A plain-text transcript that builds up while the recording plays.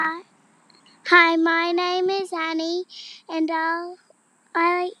Hi, my name is Annie, and I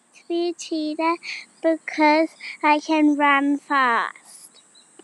like to be a cheetah because I can run fast.